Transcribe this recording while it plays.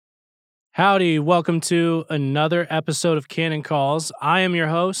Howdy, welcome to another episode of Cannon Calls. I am your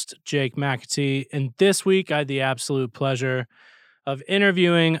host, Jake McAtee, and this week I had the absolute pleasure of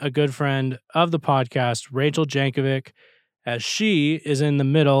interviewing a good friend of the podcast, Rachel Jankovic, as she is in the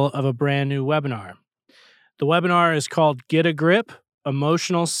middle of a brand new webinar. The webinar is called Get a Grip,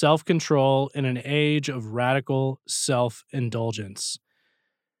 Emotional Self-Control in an Age of Radical Self-Indulgence.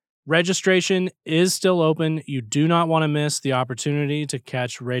 Registration is still open. You do not want to miss the opportunity to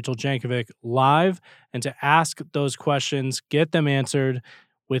catch Rachel Jankovic live and to ask those questions, get them answered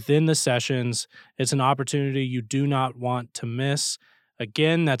within the sessions. It's an opportunity you do not want to miss.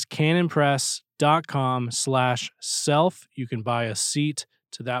 Again, that's canonpress.com/self. You can buy a seat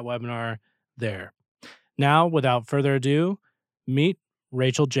to that webinar there. Now, without further ado, meet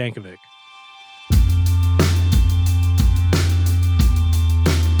Rachel Jankovic.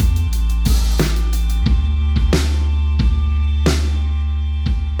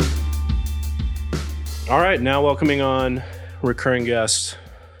 All right, now welcoming on recurring guest,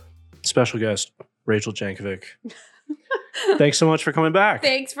 special guest, Rachel Jankovic. Thanks so much for coming back.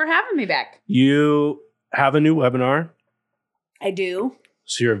 Thanks for having me back. You have a new webinar. I do.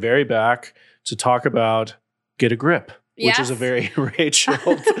 So you're very back to talk about Get a Grip, which is a very Rachel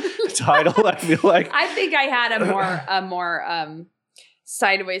title, I feel like. I think I had a more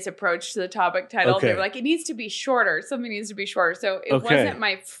sideways approach to the topic title. Okay. They were like, it needs to be shorter. Something needs to be shorter. So it wasn't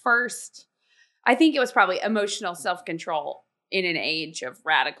my first. I think it was probably emotional self-control in an age of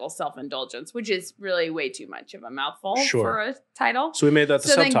radical self-indulgence, which is really way too much of a mouthful for a title. So we made that the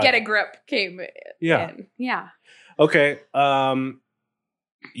subtitle. So then Get a Grip came in. Yeah. Okay. I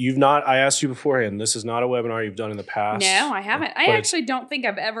asked you beforehand, this is not a webinar you've done in the past. No, I haven't. I actually don't think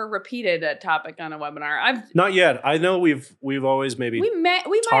I've ever repeated a topic on a webinar. Not yet. I know we've always maybe we might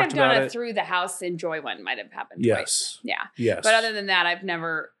have done a Through the House Enjoy one might have happened twice. Yeah. Yes. But other than that, I've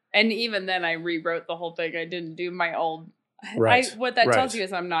never. And even then, I rewrote the whole thing. I didn't do my old. Right. What that tells you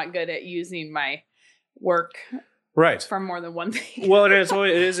is I'm not good at using my work. Right. For more than one thing. Well, it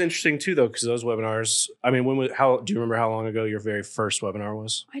is interesting too, though, because those webinars. I mean, do you remember how long ago your very first webinar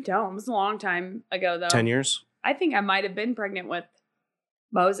was? I don't. It was a long time ago, though. 10 years. I think I might have been pregnant with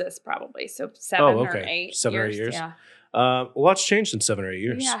Moses, probably. So 7 or 8. 7 or 8 years. Yeah. A lot's changed in 7 or 8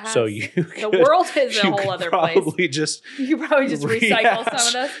 years. Yeah, so the world is a whole other place. You could probably just recycle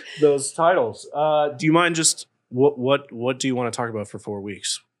some of those titles. Do you mind just what do you want to talk about for 4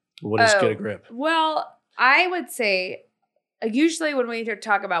 weeks? What is Get a Grip? Well, I would say usually when we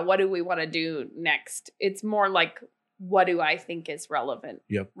talk about what do we want to do next, it's more like what do I think is relevant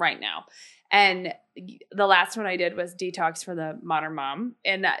right now. And the last one I did was Detox for the Modern Mom.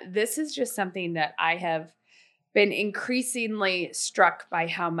 And this is just something that I have been increasingly struck by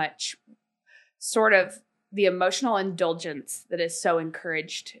how much sort of the emotional indulgence that is so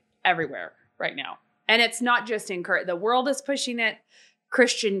encouraged everywhere right now. And it's not just encouraged. The world is pushing it.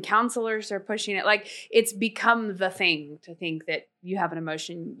 Christian counselors are pushing it. Like it's become the thing to think that you have an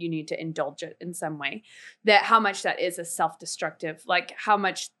emotion, you need to indulge it in some way. That how much that is a self-destructive, like how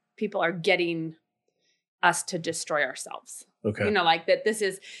much people are getting us to destroy ourselves. Okay. Like that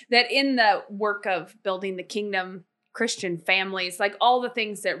that in the work of building the kingdom, Christian families, like all the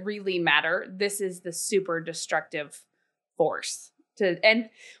things that really matter, this is the super destructive force.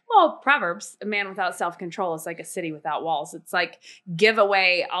 Proverbs, a man without self-control is like a city without walls. It's like give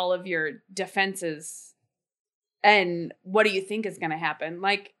away all of your defenses. And what do you think is going to happen?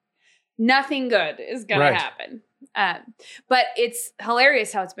 Like nothing good is going to happen. But it's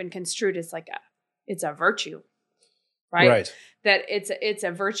hilarious how it's been construed as like it's a virtue. Right. That it's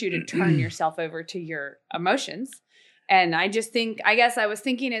a virtue to turn yourself over to your emotions. And I guess I was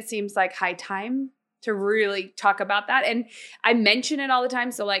thinking it seems like high time to really talk about that. And I mention it all the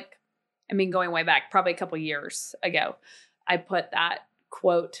time. So going way back, probably a couple years ago, I put that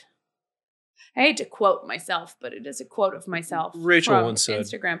quote. I hate to quote myself, but it is a quote of myself. Rachel once said.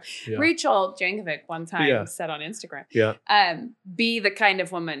 Instagram. Yeah. Rachel Jankovic one time said on Instagram. Yeah. Be the kind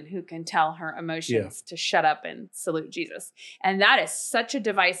of woman who can tell her emotions to shut up and salute Jesus. And that is such a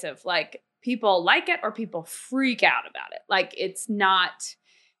divisive, like people like it or people freak out about it. Like it's not,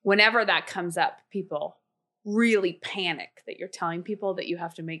 whenever that comes up, people really panic that you're telling people that you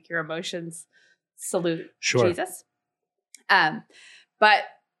have to make your emotions salute Jesus. But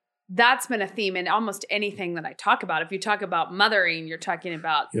that's been a theme in almost anything that I talk about. If you talk about mothering, you're talking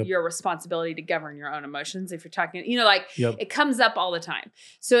about your responsibility to govern your own emotions. If you're talking, it comes up all the time.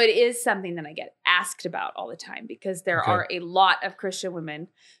 So it is something that I get asked about all the time because there are a lot of Christian women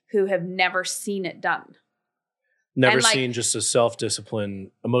who have never seen it done. Never And, like, seen just a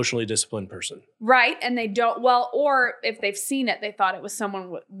self-disciplined, emotionally disciplined person. right. And they don't, well, or if they've seen it, they thought it was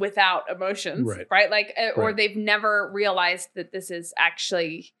someone without emotions. Right. Like, or Right. they've never realized that this is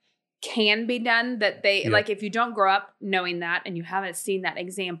actually can be done, that they, Yep. like, if you don't grow up knowing that and you haven't seen that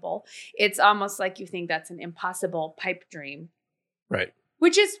example, it's almost like you think that's an impossible pipe dream, Right.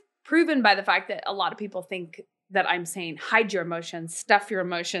 which is proven by the fact that a lot of people think that I'm saying hide your emotions, stuff your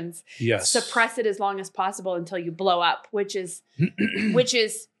emotions, Yes. suppress it as long as possible until you blow up, which is,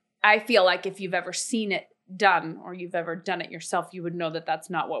 I feel like if you've ever seen it done or you've ever done it yourself, you would know that that's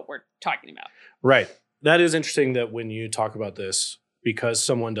not what we're talking about. Right. That is interesting that when you talk about this, because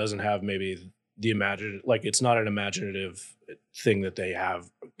someone doesn't have maybe like it's not an imaginative thing that they have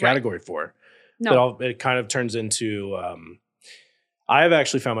a category for. No. It kind of turns into, I have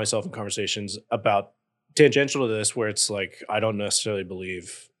actually found myself in conversations about tangential to this where it's like, I don't necessarily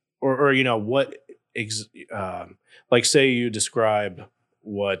believe, or like say you describe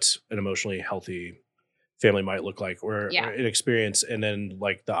what an emotionally healthy family might look like or an experience, and then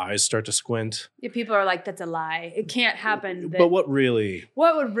like the eyes start to squint. Yeah, people are like, that's a lie. It can't happen. But what would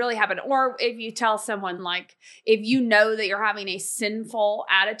really happen? Or if you tell someone, like, if you know that you're having a sinful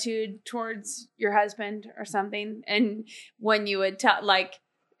attitude towards your husband or something, and when you would tell, like,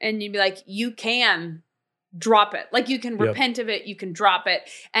 and you'd be like, you can drop it. Like, you can repent of it, you can drop it.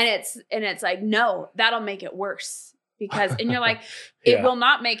 And it's like, no, that'll make it worse. Because, and you're like, it will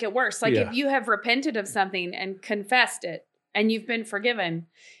not make it worse. Like, if you have repented of something and confessed it and you've been forgiven,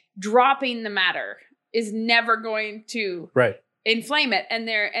 dropping the matter is never going to inflame it. And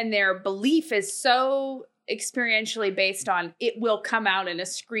their belief is so experientially based on it will come out in a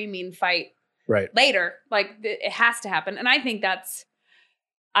screaming fight later. Like, it has to happen. And I think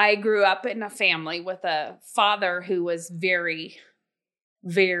I grew up in a family with a father who was very,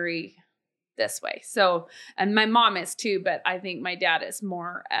 very this way. So, and my mom is too, but I think my dad is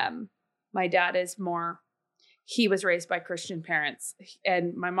more, he was raised by Christian parents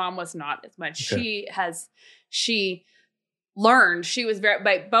and my mom was not as much. Okay. She learned, she was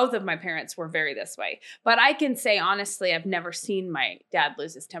both of my parents were very this way. But I can say, honestly, I've never seen my dad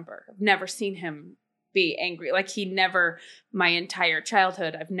lose his temper. I've never seen him be angry. Like, my entire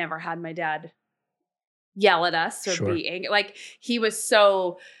childhood, I've never had my dad yell at us or be angry. Like, he was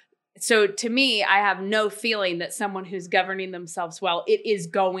so to me, I have no feeling that someone who's governing themselves well, it is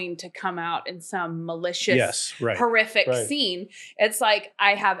going to come out in some malicious, horrific scene. It's like,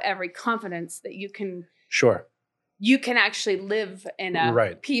 I have every confidence that you can actually live in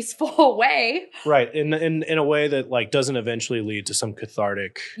a peaceful way. Right. In a way that like doesn't eventually lead to some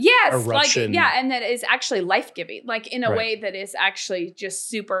cathartic eruption. Like, and that is actually life-giving, like in a way that is actually just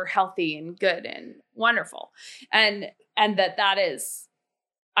super healthy and good and wonderful. And that is,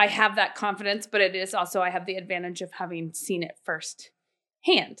 I have that confidence, but it is also, I have the advantage of having seen it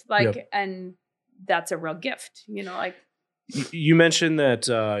firsthand. Like, and that's a real gift, like. You mentioned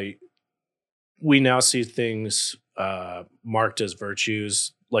that we now see things marked as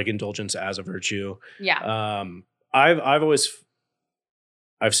virtues, like indulgence as a virtue. Yeah. I've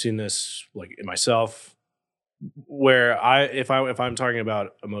seen this like in myself, where if I'm talking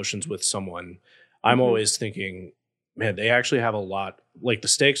about emotions with someone, I'm always thinking, man, they actually have a lot, like the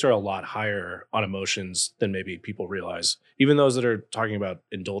stakes are a lot higher on emotions than maybe people realize. Even those that are talking about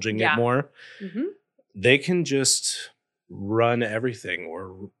indulging it more, they can just run everything,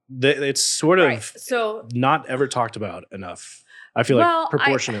 or it's sort of not ever talked about enough. I feel like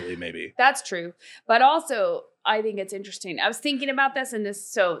proportionately, maybe. That's true. But also, I think it's interesting. I was thinking about this, and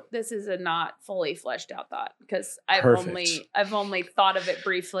this is a not fully fleshed out thought, because I've only thought of it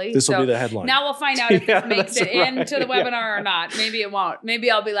briefly. This will be the headline. Now we'll find out if this makes it into the webinar or not. Maybe it won't. Maybe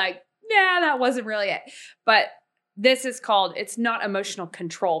I'll be like, yeah, that wasn't really it. But this is called, it's not emotional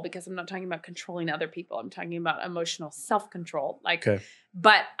control, because I'm not talking about controlling other people. I'm talking about emotional self-control.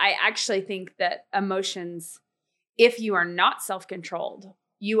 But I actually think that emotions, if you are not self-controlled,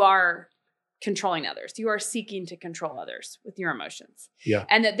 you are controlling others. You are seeking to control others with your emotions. Yeah.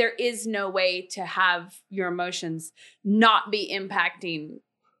 And that there is no way to have your emotions not be impacting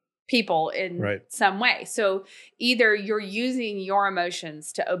people in some way. So either you're using your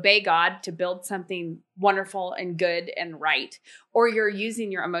emotions to obey God, to build something wonderful and good and right, or you're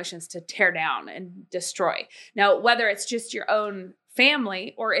using your emotions to tear down and destroy. Now, whether it's just your own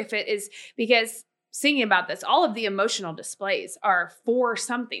family, or if it is, because thinking about this, all of the emotional displays are for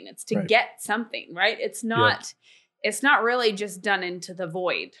something. It's to get something, right? It's not, it's not really just done into the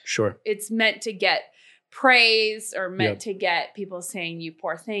void. Sure. It's meant to get praise, or meant to get people saying, you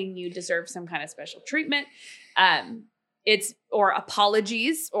poor thing, you deserve some kind of special treatment. or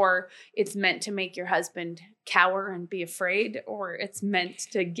apologies, or it's meant to make your husband cower and be afraid, or it's meant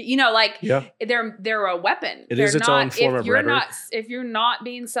to, like they're a weapon. It is its own form of rhetoric. If you're not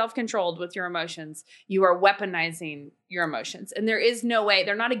being self-controlled with your emotions, you are weaponizing your emotions. And there is no way,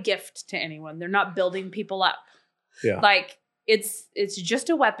 they're not a gift to anyone. They're not building people up. Yeah. Like it's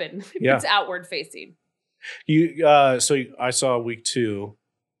just a weapon. Yeah. It's outward facing. So I saw week 2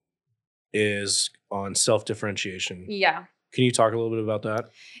 is on self-differentiation. Yeah. Can you talk a little bit about that?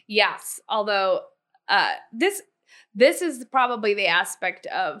 Yes. Although this is probably the aspect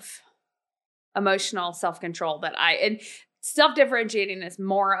of emotional self-control and self-differentiating is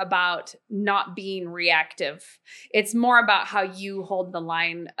more about not being reactive. It's more about how you hold the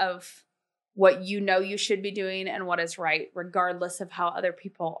line of what you should be doing and what is right, regardless of how other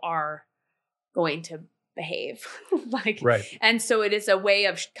people are going to behave. Right. And so it is a way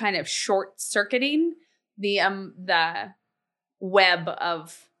of kind of short-circuiting the web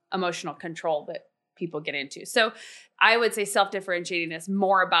of emotional control that people get into. So I would say self-differentiating is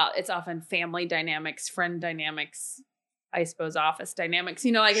more about, it's often family dynamics, friend dynamics, I suppose office dynamics,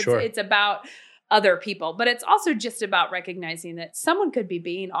 Sure. It's about other people, but it's also just about recognizing that someone could be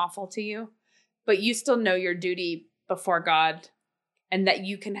being awful to you, but you still know your duty before God, and that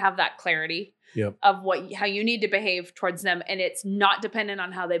you can have that clarity of how you need to behave towards them. And it's not dependent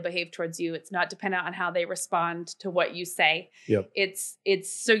on how they behave towards you. It's not dependent on how they respond to what you say. Yep. It's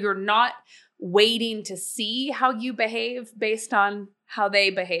so you're not waiting to see how you behave based on how they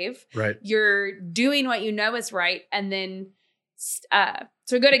behave. Right. You're doing what you know is right. And then, so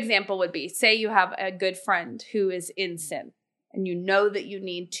a good example would be, say you have a good friend who is in sin, and you know that you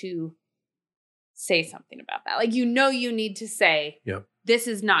need to say something about that. Like, you need to say, this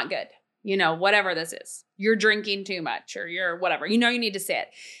is not good. Whatever this is, you're drinking too much, or you're whatever, you need to say it,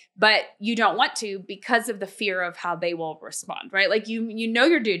 but you don't want to because of the fear of how they will respond, right? Like you know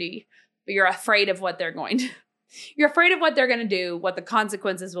your duty, but you're afraid of what they're going to, you're afraid of what they're going to do, what the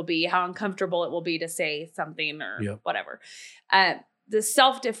consequences will be, how uncomfortable it will be to say something or whatever. The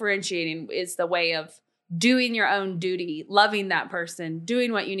self-differentiating is the way of doing your own duty, loving that person,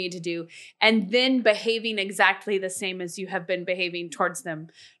 doing what you need to do, and then behaving exactly the same as you have been behaving towards them,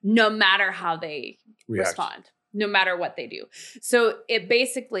 no matter how they respond, no matter what they do. So it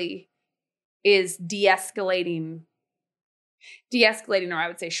basically is de-escalating, or I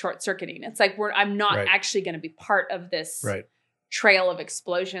would say short-circuiting. It's like I'm not actually going to be part of this trail of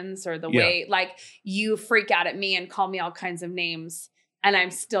explosions, or the way, like, you freak out at me and call me all kinds of names, and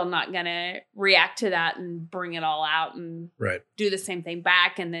I'm still not going to react to that and bring it all out and do the same thing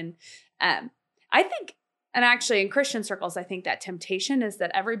back. And then I think, and actually in Christian circles, I think that temptation is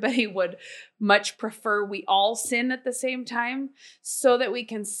that everybody would much prefer we all sin at the same time, so that we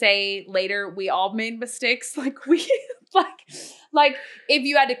can say later we all made mistakes. Like if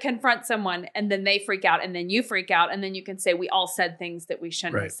you had to confront someone and then they freak out and then you freak out, and then you can say we all said things that we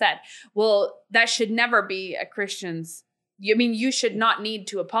shouldn't have said. Well, that should never be a Christian's. You should not need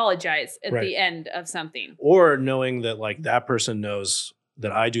to apologize at the end of something. Or knowing that, like, that person knows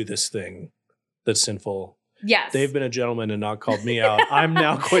that I do this thing that's sinful. Yes. They've been a gentleman and not called me out. I'm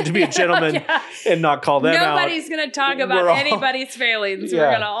now going to be a gentleman and not call them out. Nobody's going to talk about anybody's failings.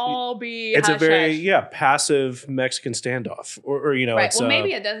 We're going to all be It's hush, a very, passive Mexican standoff. Or it's... Well,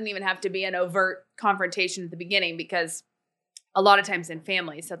 maybe it doesn't even have to be an overt confrontation at the beginning, because a lot of times in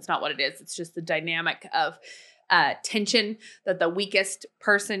families, that's not what it is. It's just the dynamic of tension, that the weakest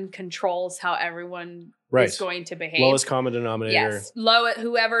person controls how everyone is going to behave. Lowest common denominator. Yes.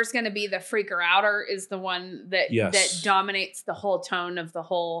 Whoever's going to be the freaker outer is the one that dominates the whole tone of the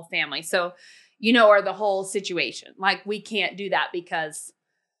whole family. So, or the whole situation. Like, we can't do that because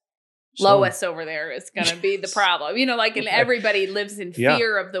Lois over there is going to be the problem. And everybody lives in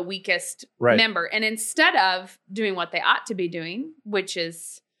fear of the weakest member. And instead of doing what they ought to be doing, which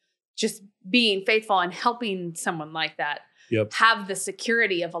is just being faithful and helping someone like that have the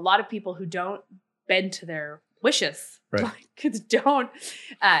security of a lot of people who don't bend to their wishes. That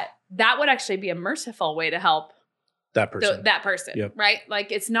would actually be a merciful way to help that person. Right?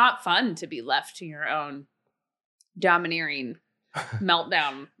 Like, it's not fun to be left to your own domineering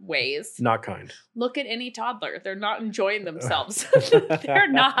meltdown ways. Not kind. Look at any toddler. They're not enjoying themselves.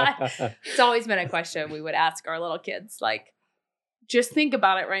 They're not. It's always been a question we would ask our little kids. Like, just think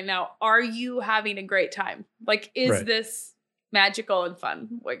about it right now. Are you having a great time? Like, is this magical and fun,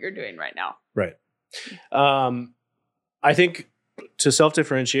 what you're doing right now? Right. I think to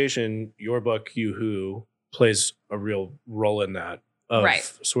self-differentiation, your book, You Who, plays a real role in that, of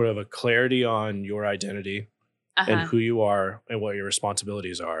sort of a clarity on your identity and who you are and what your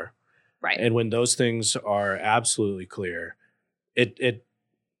responsibilities are. Right. And when those things are absolutely clear, it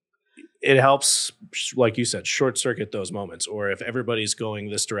helps, like you said, short circuit those moments. Or if everybody's going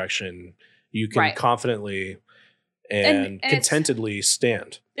this direction, you can Right. confidently and contentedly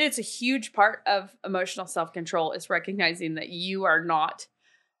stand. It's a huge part of emotional self-control is recognizing that you are not,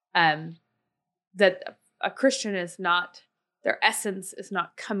 that a Christian is not, their essence is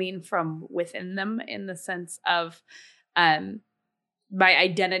not coming from within them in the sense of, my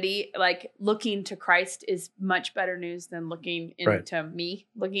identity, like looking to Christ is much better news than looking into me,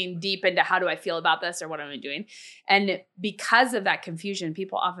 looking deep into how do I feel about this or what am I doing? And because of that confusion,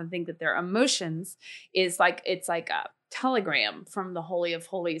 people often think that their emotions is like, it's like a telegram from the Holy of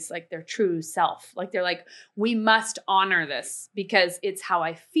Holies, like their true self. Like they're like, we must honor this because it's how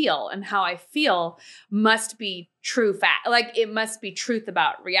I feel, and how I feel must be true fact. Like it must be truth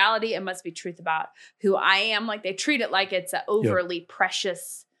about reality. It must be truth about who I am. Like they treat it like it's an overly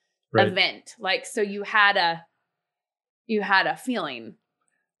precious event. Like, so you had a feeling.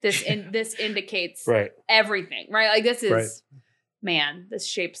 This indicates everything, right? Like this is, man, this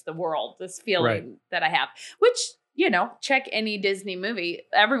shapes the world, this feeling that I have, which, check any Disney movie.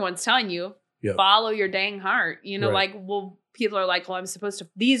 Everyone's telling you, follow your dang heart. Like, well, people are like, well, I'm supposed to,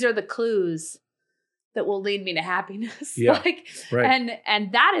 these are the clues that will lead me to happiness.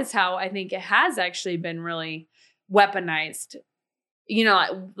 And that is how I think it has actually been really weaponized.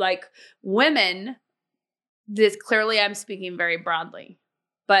 Like women, this clearly I'm speaking very broadly,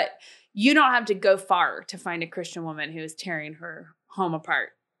 but you don't have to go far to find a Christian woman who is tearing her home apart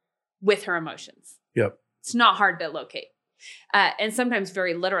with her emotions. It's not hard to locate. And sometimes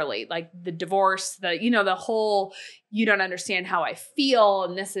very literally, like the divorce, the whole, you don't understand how I feel.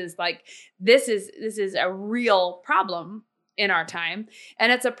 And this is a real problem in our time.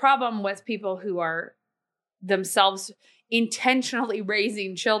 And it's a problem with people who are themselves intentionally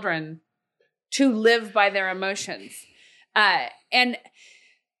raising children to live by their emotions. And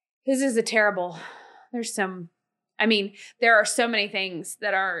this is there are so many things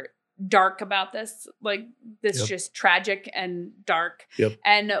that are dark about this, like this just tragic and dark.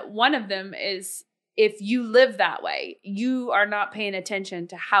 And one of them is, if you live that way, you are not paying attention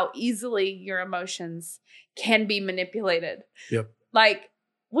to how easily your emotions can be manipulated. Like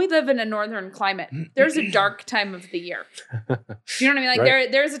we live in a northern climate. There's a dark time of the year. You know what I mean?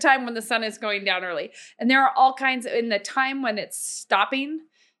 Like there's a time when the sun is going down early, and there are all kinds in the time when it's stopping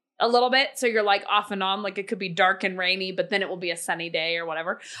a little bit. So you're like off and on, like it could be dark and rainy, but then it will be a sunny day or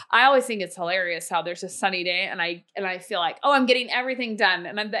whatever. I always think it's hilarious how there's a sunny day and I feel like, oh, I'm getting everything done.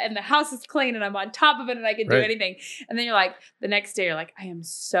 And the house is clean and I'm on top of it and I can do anything. And then you're like, the next day you're like, this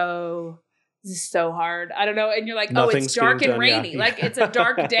is so hard. I don't know. And you're like, it's dark and rainy. Like it's a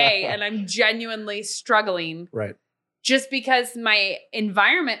dark day and I'm genuinely struggling. Just because my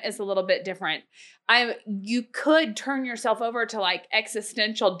environment is a little bit different. You could turn yourself over to like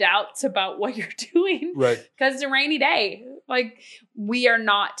existential doubts about what you're doing. Because it's a rainy day. Like we are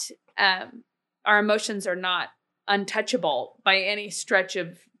not, our emotions are not untouchable by any stretch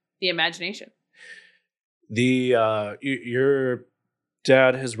of the imagination. Your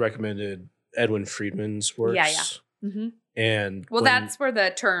dad has recommended Edwin Friedman's works. And that's where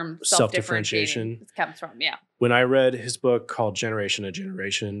the term self-differentiation comes from. When I read his book called Generation to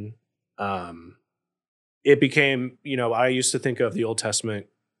Generation, it became, I used to think of the Old Testament.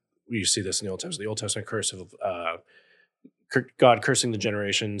 You see this in the Old Testament curse of God cursing the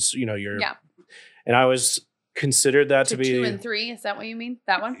generations. And I always considered that to be 2 and 3. Is that what you mean?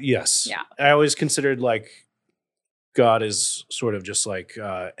 That one? Yes. I always considered like God is sort of just like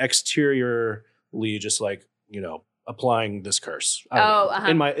exteriorly, just like applying this curse.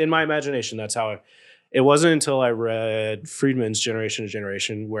 In my imagination, that's how it wasn't until I read Friedman's Generation to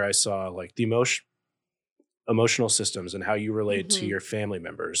Generation where I saw like the emotional systems and how you relate to your family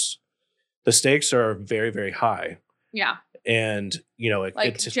members. The stakes are very, very high. And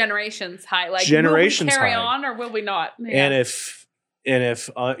it's generations high. Like generations will we carry high. On or will we not? And if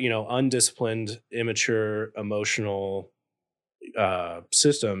undisciplined, immature, emotional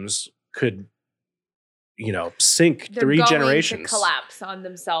systems could sink They're 3 going generations, to collapse on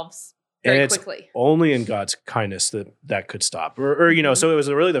themselves very quickly. Only in God's kindness that could stop. Or so it was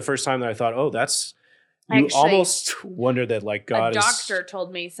really the first time that I thought, that's you actually, almost wonder that like God. A doctor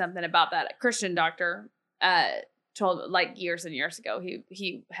told me something about that. A Christian doctor told like years and years ago.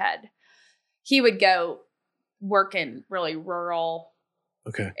 He would go work in really rural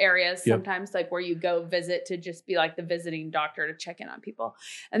areas sometimes, like where you go visit to just be like the visiting doctor to check in on people,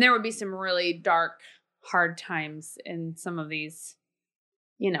 and there would be some really dark, hard times in some of these,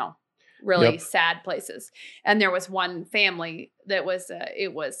 really sad places. And there was one family that was,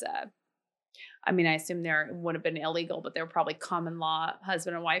 I mean, I assume there would have been illegal, but they were probably common law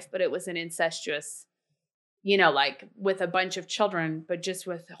husband and wife, but it was an incestuous, like with a bunch of children, but just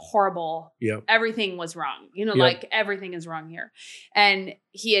with horrible, everything was wrong, like everything is wrong here. And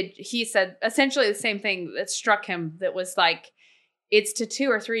he said essentially the same thing that struck him, that was like, it's to 2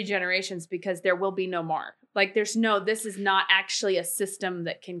 or 3 generations because there will be no more. Like this is not actually a system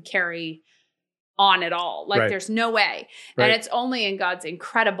that can carry on at all. Like there's no way. Right. And it's only in God's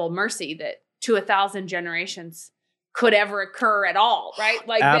incredible mercy that to 1,000 generations could ever occur at all, right?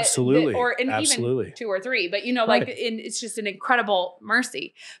 Like absolutely, even 2 or 3, but it's just an incredible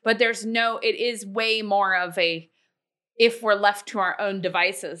mercy. But it is way more of if we're left to our own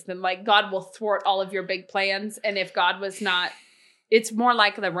devices, then like God will thwart all of your big plans. And if God was not, it's more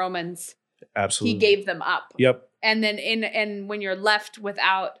like the Romans. Absolutely, He gave them up. Yep. And then and when you're left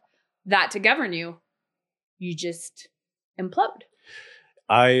without that to govern you, you just implode.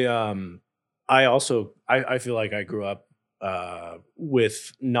 I also feel like I grew up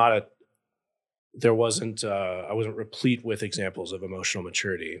with I wasn't replete with examples of emotional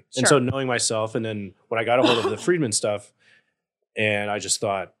maturity. Sure. And so knowing myself, and then when I got a hold of the Friedman stuff, and I just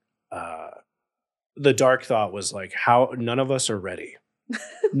thought, the dark thought was like, how none of us are ready.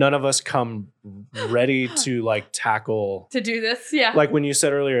 None of us come ready to like tackle to do this. Yeah. Like when you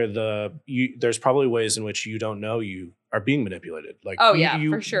said earlier, there's probably ways in which you don't know you are being manipulated. Like,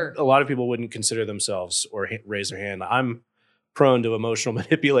 for sure. A lot of people wouldn't consider themselves or raise their hand. I'm prone to emotional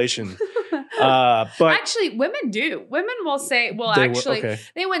manipulation. But actually women do. Women will say,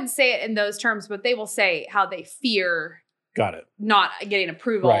 they wouldn't say it in those terms, but they will say how they fear got it not getting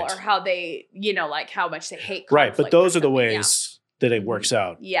approval, or how they, like how much they hate conflict. Right. But those are the ways that it works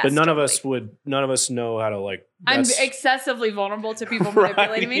out. Yes, but none of us know how to like. I'm excessively vulnerable to people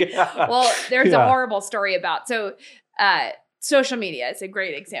manipulating me. Yeah. Well, there's a horrible story about, social media is a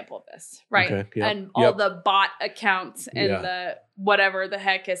great example of this, right? Okay. Yep. And all the bot accounts and the whatever the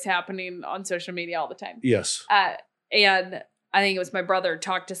heck is happening on social media all the time. Yes. And I think it was my brother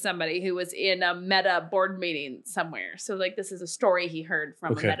talked to somebody who was in a Meta board meeting somewhere. So like this is a story he heard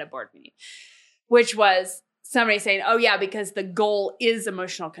from a Meta board meeting, which was somebody saying, oh yeah, because the goal is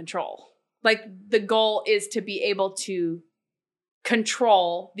emotional control. Like the goal is to be able to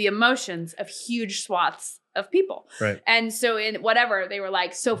control the emotions of huge swaths of people. Right. And so in whatever, they were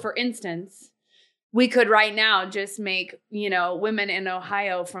like, so for instance, we could right now just make, women in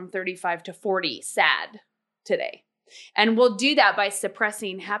Ohio from 35 to 40 sad today. And we'll do that by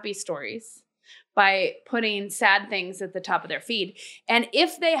suppressing happy stories, by putting sad things at the top of their feed. And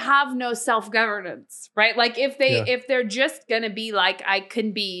if they have no self-governance, right? Like if they're just going to be like, I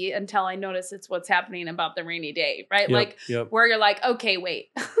can be until I notice it's what's happening about the rainy day, right? Where you're like, okay, wait,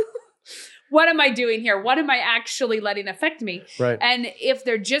 what am I doing here? What am I actually letting affect me? Right. And if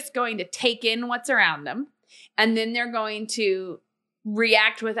they're just going to take in what's around them, and then they're going to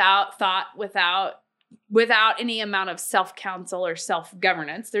react without thought, without any amount of self-counsel or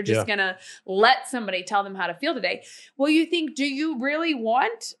self-governance. They're just going to let somebody tell them how to feel today. Well, do you really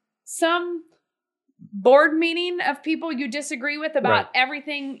want some board meeting of people you disagree with about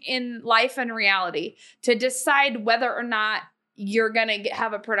everything in life and reality to decide whether or not you're going to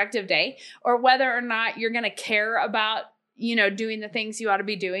have a productive day, or whether or not you're going to care about, doing the things you ought to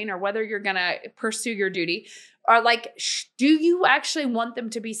be doing, or whether you're going to pursue your duty? Or like, do you actually want them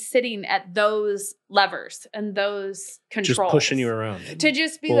to be sitting at those levers and those controls? Just pushing you around. To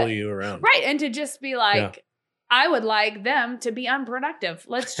just be pull you around. Right. And to just be like, I would like them to be unproductive.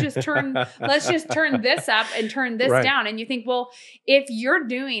 Let's just turn this up and turn this down. And you think, well, if you're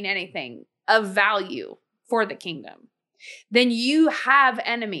doing anything of value for the kingdom, then you have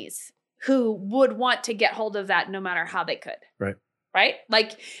enemies who would want to get hold of that no matter how they could. Right. Right.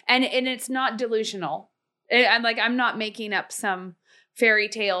 Like, and it's not delusional. I'm not making up some fairy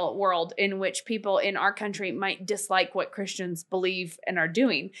tale world in which people in our country might dislike what Christians believe and are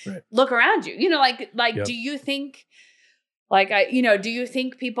doing. Right. Look around you. Do you think do you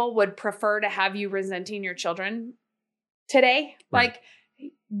think people would prefer to have you resenting your children today? Right. Like,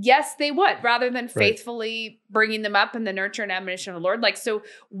 yes, they would, rather than faithfully bringing them up in the nurture and admonition of the Lord. Like, so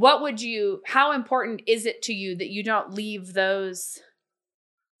how important is it to you that you don't leave those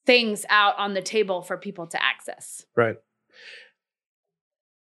things out on the table for people to access? Right.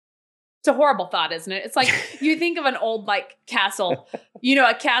 It's a horrible thought, isn't it? It's like you think of an old castle,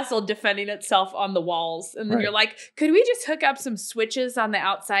 a castle defending itself on the walls. And then you're like, could we just hook up some switches on the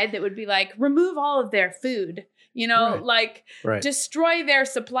outside that would be like, remove all of their food, destroy their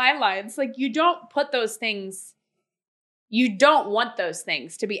supply lines. Like, you don't put those things, you don't want those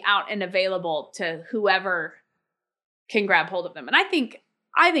things to be out and available to whoever can grab hold of them. And I think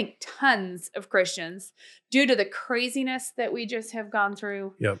I think tons of Christians, due to the craziness that we just have gone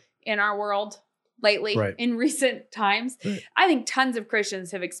through in our world lately, in recent times, I think tons of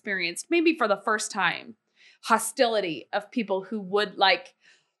Christians have experienced, maybe for the first time, hostility of people who would like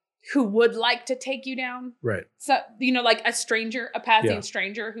to take you down. Right. So, like a stranger, a passing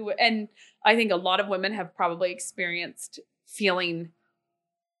stranger and I think a lot of women have probably experienced feeling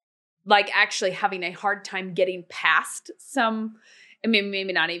like actually having a hard time getting past some, I mean,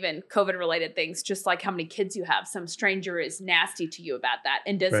 maybe not even COVID related things, just like how many kids you have. Some stranger is nasty to you about that.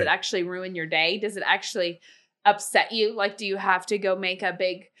 And does it actually ruin your day? Does it actually upset you? Like, do you have to go make a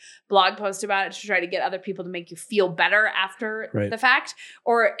big blog post about it to try to get other people to make you feel better after the fact?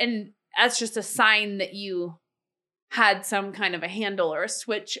 And that's just a sign that you had some kind of a handle or a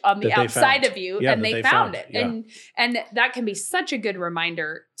switch on the outside of you and they found it. Yeah. And that can be such a good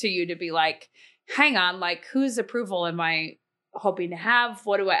reminder to you to be like, hang on, like whose approval am I hoping to have?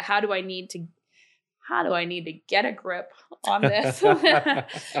 How do I need to get a grip on this?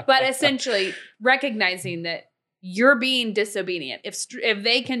 But essentially recognizing that you're being disobedient. If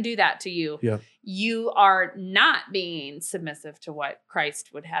they can do that to you, you are not being submissive to what Christ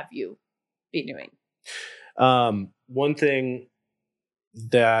would have you be doing. One thing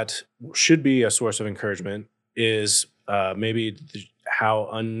that should be a source of encouragement is maybe how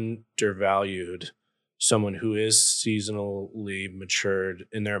undervalued someone who is seasonally matured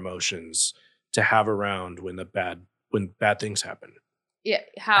in their emotions to have around when bad things happen. Yeah,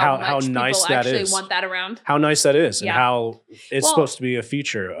 how nice that is. Want that around? How nice that is, and how it's supposed to be a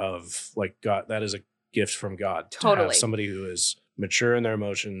feature of like God. That is a gift from God. Totally, to have somebody who is mature in their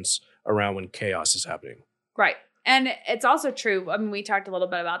emotions around when chaos is happening. Right. And it's also true. I mean, we talked a little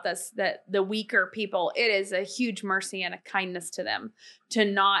bit about this, that the weaker people, it is a huge mercy and a kindness to them to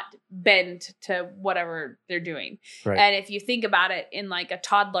not bend to whatever they're doing. Right. And if you think about it in like a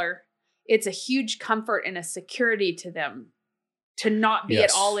toddler, it's a huge comfort and a security to them to not be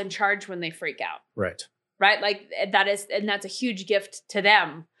at all in charge when they freak out. Right. Right. Like that's a huge gift to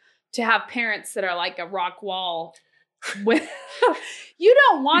them to have parents that are like a rock wall. When you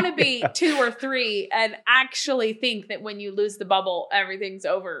don't want to be 2 or 3 and actually think that when you lose the bubble, everything's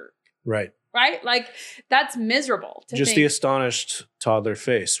over. Right. Right? Like that's miserable. Just the astonished toddler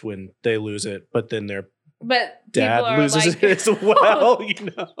face when they lose it, but then their dad loses like, it as well,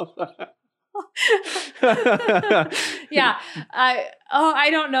 Yeah. I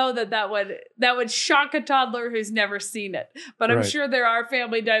don't know that would shock a toddler who's never seen it, but I'm sure there are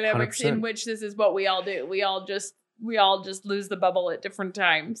family dynamics 100%. In which this is what we all do. We all just lose the bubble at different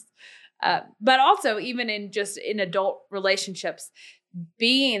times. But also even in adult relationships,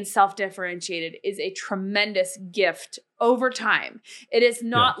 being self-differentiated is a tremendous gift over time. It is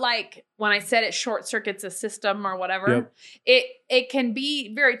not like when I said it short circuits a system or whatever. It can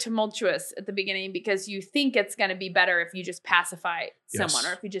be very tumultuous at the beginning because you think it's going to be better if you just pacify someone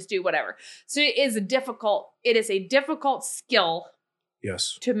or if you just do whatever. So it is a difficult skill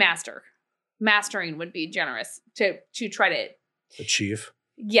to master. Mastering would be generous to try to achieve.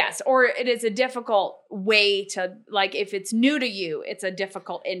 Yes. Or it is a difficult way to, like, if it's new to you, it's a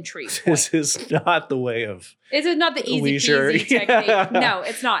difficult entry point. This is not the way of This is not the easy peasy technique. No,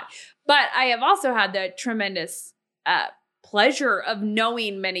 it's not. But I have also had the tremendous pleasure of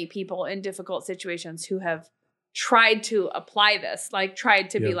knowing many people in difficult situations who have tried to apply this, like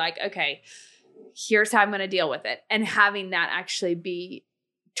tried to be like, okay, here's how I'm going to deal with it. And having that actually be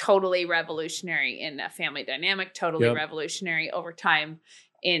totally revolutionary in a family dynamic, totally revolutionary over time.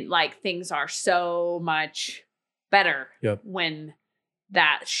 In like things are so much better when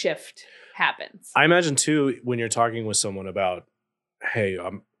that shift happens. I imagine too, when you're talking with someone about, hey,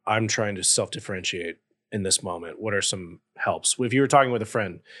 I'm trying to self-differentiate in this moment. What are some helps? If you were talking with a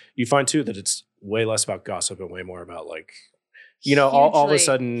friend, you find too that it's way less about gossip and way more about like, all of a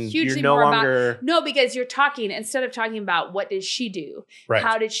sudden you're no longer. Because you're talking, instead of talking about what did she do? Right.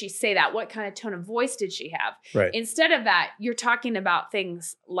 How did she say that? What kind of tone of voice did she have? Right. Instead of that, you're talking about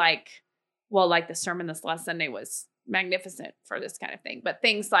things like the sermon this last Sunday was magnificent for this kind of thing, but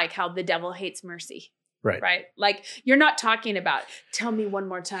things like how the devil hates mercy. Right. Right. Like you're not talking about, tell me one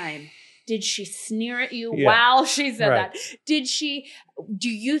more time. Did she sneer at you while she said that? Do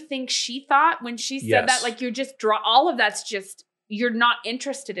you think she thought when she said that? Like you're just all of that's just, you're not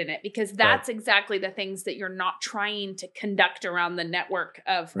interested in it because that's exactly the things that you're not trying to conduct around the network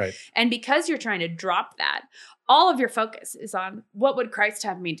of. Right. And because you're trying to drop that, all of your focus is on what would Christ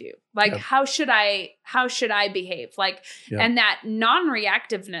have me do? Like, how should I behave? Like, and that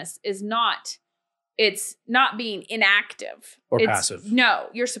non-reactiveness is not It's not being inactive or passive. No,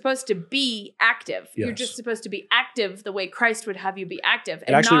 you're supposed to be active. Yes. You're just supposed to be active the way Christ would have you be active.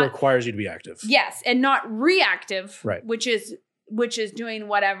 It actually requires you to be active. Yes, and not reactive, right? Which is doing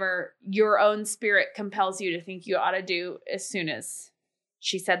whatever your own spirit compels you to think you ought to do as soon as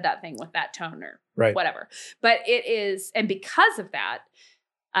she said that thing with that tone or whatever. But it is, and because of that,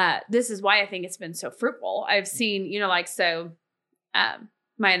 this is why I think it's been so fruitful. I've seen,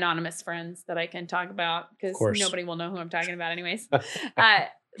 my anonymous friends that I can talk about because nobody will know who I'm talking about anyways.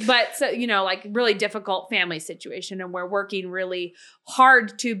 But so, really difficult family situation, and we're working really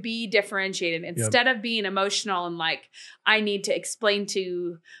hard to be differentiated instead of being emotional and like, I need to explain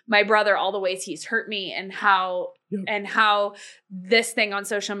to my brother all the ways he's hurt me and how this thing on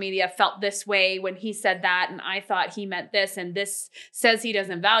social media felt this way when he said that. And I thought he meant this, and this says he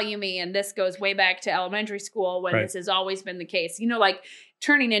doesn't value me. And this goes way back to elementary school when this has always been the case,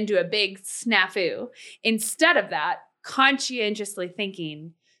 turning into a big snafu. Instead of that, conscientiously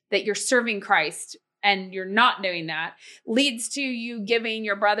thinking that you're serving Christ and you're not doing that leads to you giving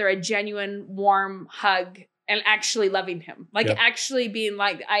your brother a genuine warm hug and actually loving him. Actually being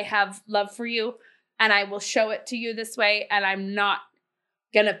like, I have love for you and I will show it to you this way. And I'm not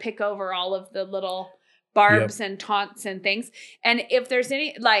going to pick over all of the little barbs and taunts and things. And if there's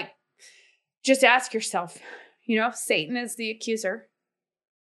any, just ask yourself, Satan is the accuser.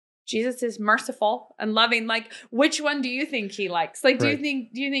 Jesus is merciful and loving. Which one do you think he likes? Do you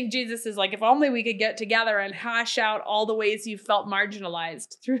think Jesus is like, if only we could get together and hash out all the ways you felt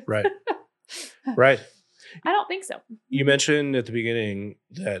marginalized through? Right. Right. I don't think so. You mentioned at the beginning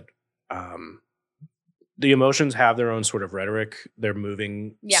that the emotions have their own sort of rhetoric. They're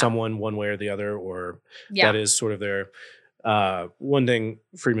moving someone one way or the other, or that is sort of their, one thing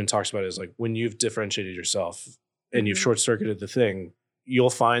Friedman talks about is when you've differentiated yourself and you've short-circuited the thing,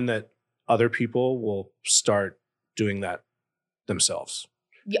 you'll find that other people will start doing that themselves,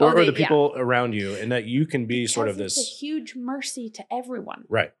 or the people around you, and that you can be sort of this. It's a huge mercy to everyone,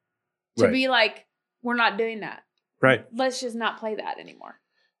 right? To be like, we're not doing that, right? Let's just not play that anymore.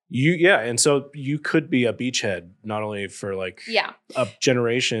 And so you could be a beachhead not only for a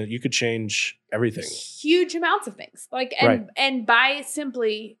generation. You could change everything, huge amounts of things, and by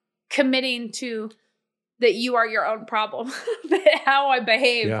simply committing to. That you are your own problem. That how I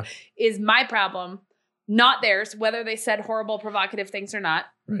behave is my problem, not theirs, whether they said horrible, provocative things or not.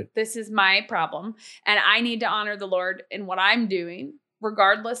 Right. This is my problem. And I need to honor the Lord in what I'm doing,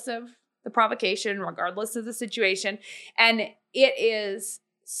 regardless of the provocation, regardless of the situation. And it is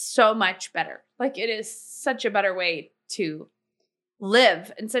so much better. It is such a better way to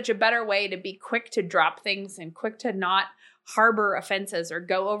live and such a better way to be quick to drop things and quick to not harbor offenses or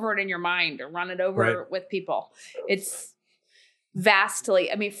go over it in your mind or run it over with people. It's vastly,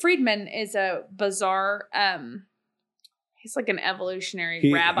 Friedman is a bizarre, he's like an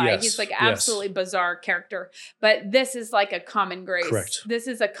evolutionary rabbi. Yes, he's absolutely bizarre character, but this is a common grace. Correct. This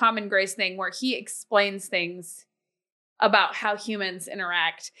is a common grace thing where he explains things about how humans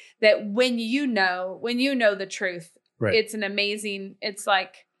interact that when you know the truth, it's an amazing, it's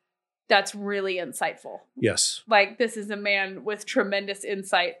that's really insightful. Yes. This is a man with tremendous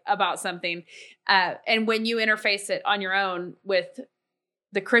insight about something. And when you interface it on your own with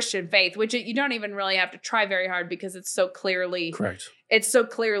the Christian faith, which you don't even really have to try very hard because it's so clearly, it's so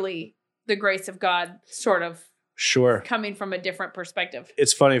clearly the grace of God sort of coming from a different perspective.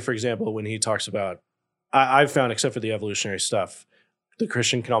 It's funny, for example, when he talks about, I've found, except for the evolutionary stuff, the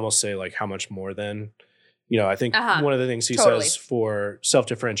Christian can almost say how much more than, I think one of the things he says for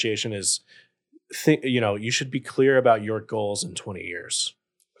self-differentiation is, you should be clear about your goals in 20 years.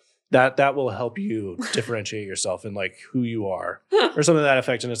 That will help you differentiate yourself and who you are or something to that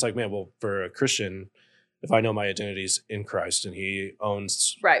effect. And it's for a Christian, if I know my identity's in Christ and he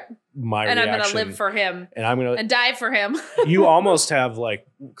owns my and reaction, I'm going to live for him and I'm going to die for him. You almost have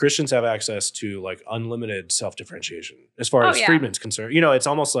Christians have access to unlimited self-differentiation as far as Friedman's concerned. It's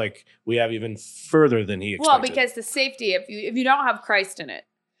almost we have even further than he expected. Well, because the safety, if you don't have Christ in it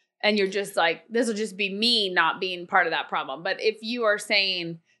and you're just this will just be me not being part of that problem. But if you are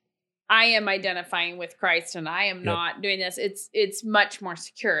saying, I am identifying with Christ and I am not doing this, it's much more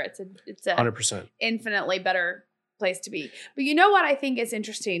secure. It's a 100% infinitely better place to be. But you know what I think is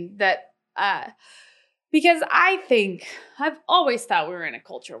interesting that because I've always thought we were in a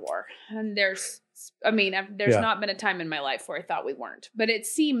culture war, and there's not been a time in my life where I thought we weren't, but it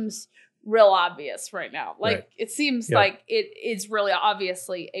seems real obvious right now. It seems like it is really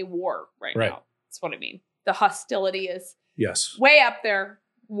obviously a war right now. That's what I mean. The hostility is way up there.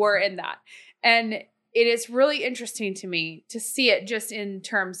 We're in that. And it is really interesting to me to see it just in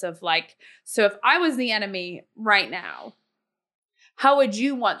terms of like, so if I was the enemy right now, how would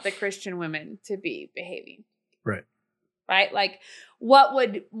you want the Christian women to be behaving? Right. Right? Like what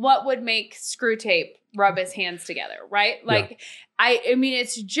would make Screwtape rub his hands together, right? Like I mean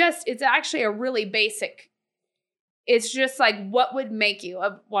it's actually a really basic, it's just like what would make you,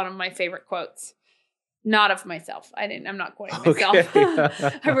 one of my favorite quotes. Not of myself. I'm not quoting myself.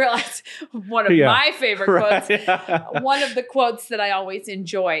 Okay. I realized one of my favorite quotes. One of the quotes that I always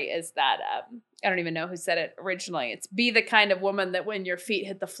enjoy is that, I don't even know who said it originally. It's be the kind of woman that when your feet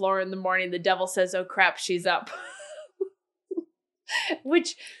hit the floor in the morning, the devil says, oh crap, she's up.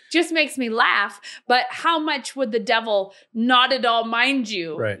 Which just makes me laugh. But how much would the devil not at all mind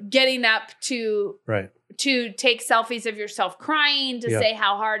you getting up to take selfies of yourself crying, to say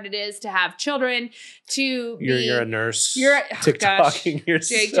how hard it is to have children, to you're a nurse. You're TikToking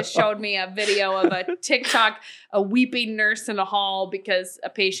yourself. Jake just showed me a video of a TikTok, a weeping nurse in a hall because a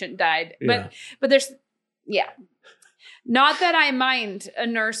patient died. But there's not that I mind a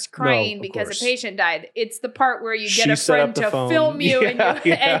nurse crying because a patient died. It's the part where you get a friend to film you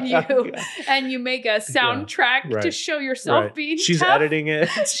and you make a soundtrack to show yourself being She's tough. editing it.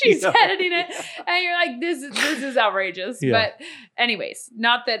 She's editing it. And you're like, this is outrageous. Yeah. But anyways,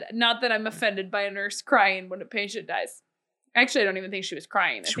 not that I'm offended by a nurse crying when a patient dies. Actually, I don't even think she was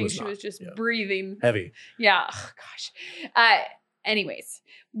crying. I think she was just breathing. Heavy. Yeah. Oh, gosh. Anyways,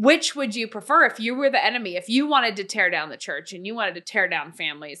 which would you prefer if you were the enemy? If you wanted to tear down the church and you wanted to tear down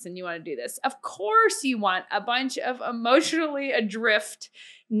families and you want to do this, of course you want a bunch of emotionally adrift,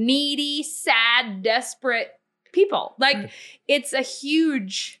 needy, sad, desperate people. Like it's a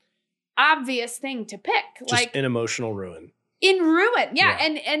huge, obvious thing to pick. Just like in emotional ruin. In ruin. Yeah.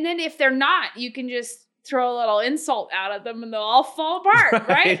 And then if they're not, you can just throw a little insult out at them and they'll all fall apart,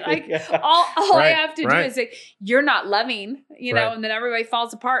 right? Like all I have to do is say, you're not loving, you know, and then everybody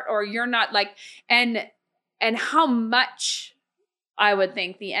falls apart, or you're not like, and how much I would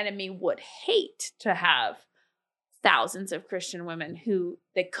think the enemy would hate to have thousands of Christian women who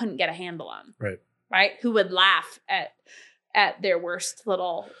they couldn't get a handle on. Right. Who would laugh at their worst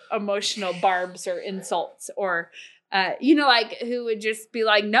little emotional barbs or insults, or like who would just be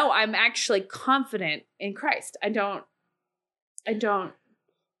like, no, I'm actually confident in Christ. I don't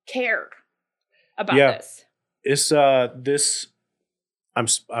care about this. It's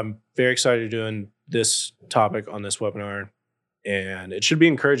I'm very excited doing this topic on this webinar, and it should be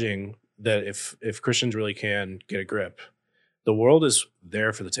encouraging that if Christians really can get a grip, the world is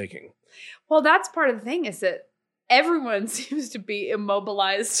there for the taking. Well, that's part of the thing, is that everyone seems to be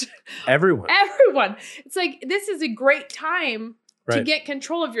immobilized. Everyone. It's like, this is a great time to get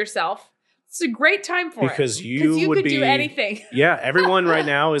control of yourself. It's a great time for because it. Because you could do anything. Yeah, everyone right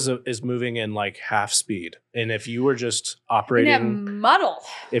now is moving in like half speed. And if you were just operating in a muddle.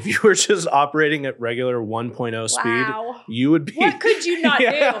 If you were just operating at regular 1.0 speed, you would be. What could you not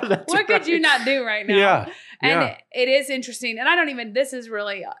do? What could you not do right now? Yeah. And it is interesting. And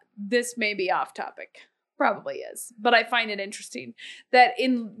this may be off topic. Probably is. But I find it interesting that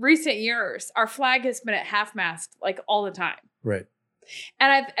in recent years, our flag has been at half-mast like all the time. Right.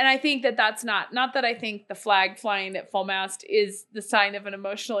 And I think that's not that I think the flag flying at full mast is the sign of an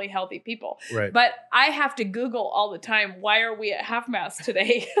emotionally healthy people. Right. But I have to Google all the time, why are we at half-mast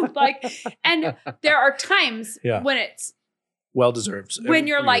today? And there are times when it's well-deserved. When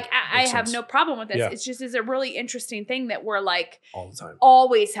you're like, I have no problem with this. Yeah. It's just is a really interesting thing that we're like all the time,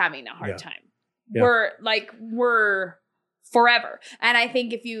 always having a hard time. Yeah. We're forever. And I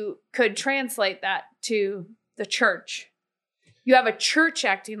think if you could translate that to the church, you have a church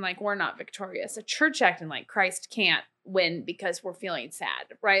acting like we're not victorious, a church acting like Christ can't win because we're feeling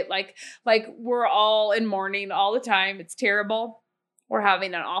sad, right? Like we're all in mourning all the time. It's terrible. We're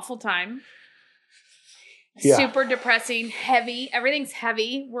having an awful time. Yeah. Super depressing, heavy. Everything's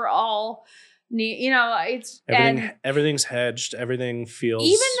heavy. We're all, it's everything's hedged. Everything feels,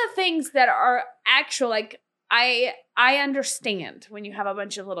 even the things that are actual. Like I understand when you have a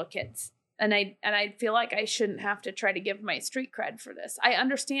bunch of little kids, and I feel like I shouldn't have to try to give my street cred for this. I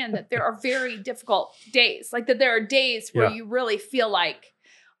understand that there are very difficult days, like that there are days where you really feel like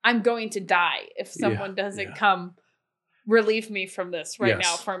I'm going to die if someone doesn't come relieve me from this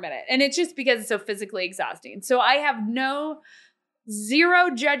now for a minute. And it's just because it's so physically exhausting. So I have zero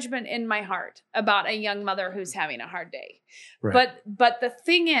judgment in my heart about a young mother who's having a hard day. Right. But the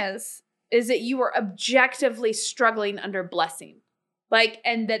thing is that you are objectively struggling under blessing.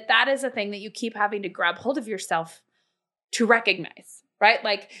 And that is a thing that you keep having to grab hold of yourself to recognize, right?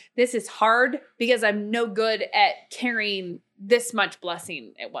 Like, this is hard because I'm no good at carrying this much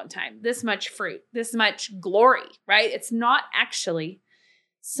blessing at one time, this much fruit, this much glory, right? It's not actually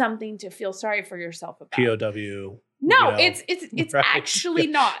something to feel sorry for yourself about. POW. No, it's right. actually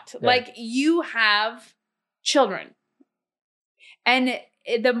not. Right. Like, you have children. And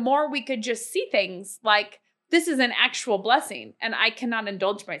the more we could just see things like, this is an actual blessing and I cannot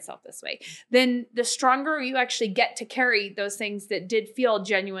indulge myself this way, then the stronger you actually get to carry those things that did feel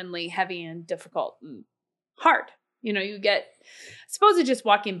genuinely heavy and difficult and hard. You know, you get, I suppose it's just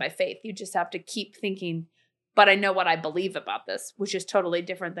walking by faith. You just have to keep thinking, but I know what I believe about this, which is totally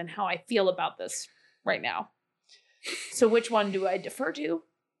different than how I feel about this right now. So which one do I defer to?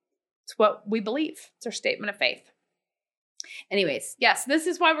 It's what we believe. It's our statement of faith. Anyways, yes, this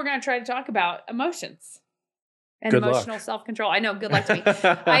is why we're going to try to talk about emotions and Good emotional luck. self-control. I know, good luck to me.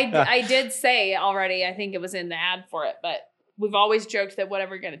 I did say already, I think it was in the ad for it, but we've always joked that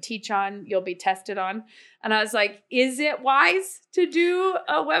whatever you're going to teach on, you'll be tested on. And I was like, is it wise to do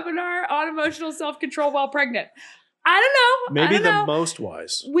a webinar on emotional self-control while pregnant? I don't know. Maybe I don't know. most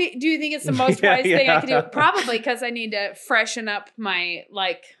wise. Do you think it's the most wise thing I could do? Probably, because I need to freshen up my,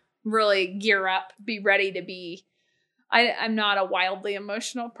 like, really gear up, be ready to be. I'm not a wildly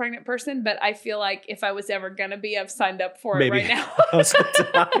emotional pregnant person, but I feel like if I was ever going to be, I've signed up for it right now. Now's the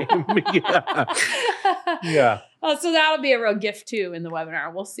time. Yeah. So that'll be a real gift too in the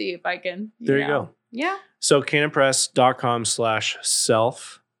webinar. We'll see if I can. There you go. Yeah. So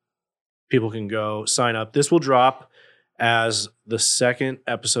canonpress.com/self. People can go sign up. This will drop as the second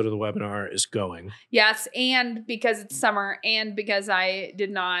episode of the webinar is going. Yes. And because it's summer and because I did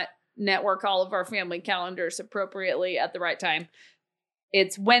not network all of our family calendars appropriately at the right time,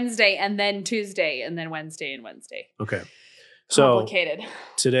 it's Wednesday and then Tuesday and then Wednesday and Wednesday. Okay. So complicated.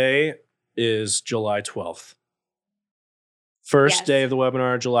 Today is July 12th. First Yes. day of the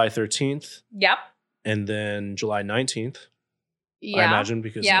webinar, July 13th. Yep. And then July 19th, Yeah. I imagine,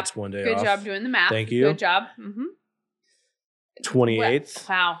 because Yep. that's one day Good off. job doing the math. Thank you. Good job. Mm-hmm. 28th.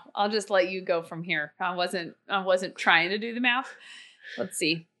 Wow. I'll just let you go from here. I wasn't trying to do the math. Let's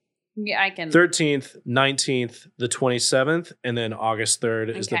see. Yeah, I can. 13th, 19th, the 27th, and then August 3rd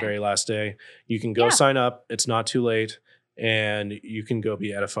is the Okay. very last day. You can go sign up. It's not too late. And you can go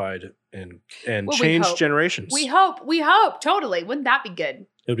be edified and Well, we change hope. generations. We hope. Totally. Wouldn't that be good?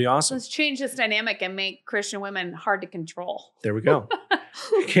 It would be awesome. Let's change this dynamic and make Christian women hard to control. There we go.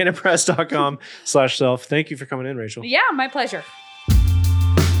 canonpress.com/self. Thank you for coming in, Rachel. Yeah, my pleasure.